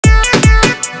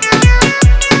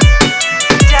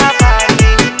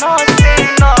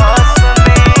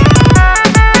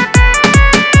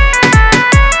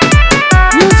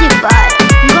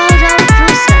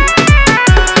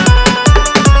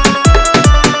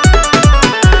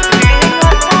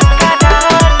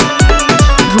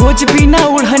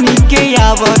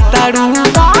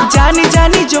बताड़ू जानी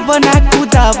जानी जो बना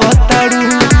कूदा बताड़ू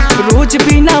रोज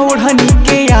बिना ओढ़नी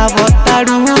के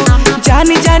आवताड़ू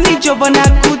जानी जानी जो बना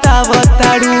कूदा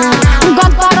बताड़ू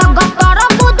गतर गतर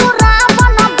बुदुरा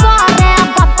बन करे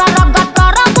गतर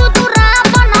गतर बुदुरा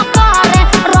बन करे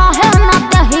रहे न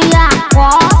दहिया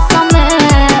कसम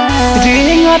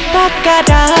रेंगता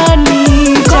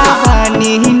करानी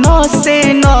जवानी नसे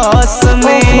नस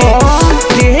में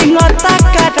रेंगता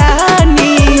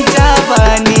करानी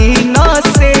जवानी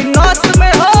नसे नस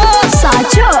में हो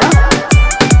साचो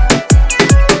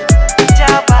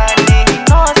जवानी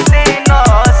नसे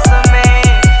नस में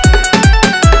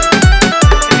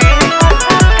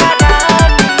रेंगता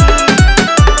करानी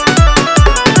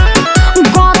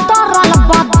गतरल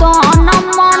बदन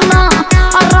मन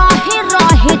रही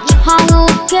रही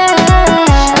छौके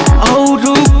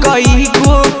औरू कई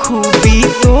गो खूबी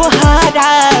तोहारा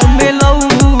में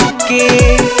लौके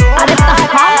अरे त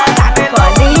हम का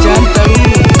करी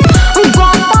जानतरू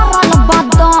गतरल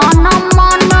बदन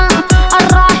मन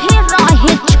रही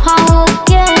रही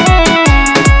छौके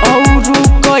औरू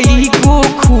कई गो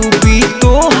खूबी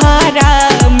तोहारा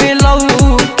में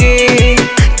लौके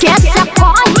कैसे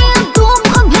कही दुख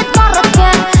भीतर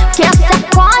के कैसे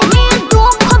कही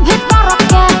दुख भीतर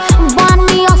के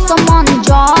बानी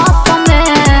असमंजस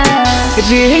में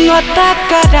रेंगता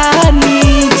करानी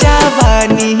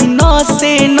जवानी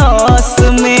नसे नस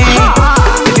में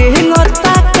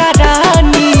रेंगता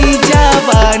करानी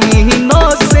जवानी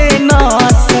नसे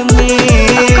नस में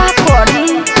का करी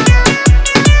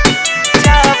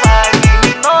जवानी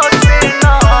नसे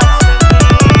नस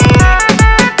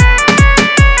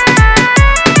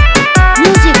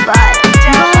म्यूजिक बाय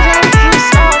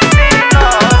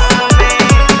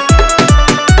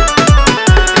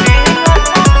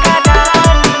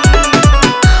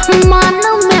मन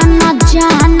में न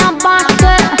जान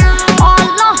बाटे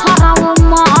अल्लाह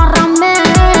उमर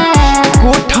में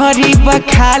कोठरी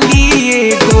बखाली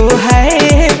एगो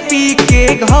है पी के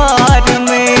घर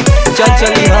में चल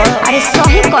चली हो अरे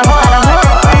सही कहता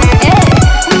रहो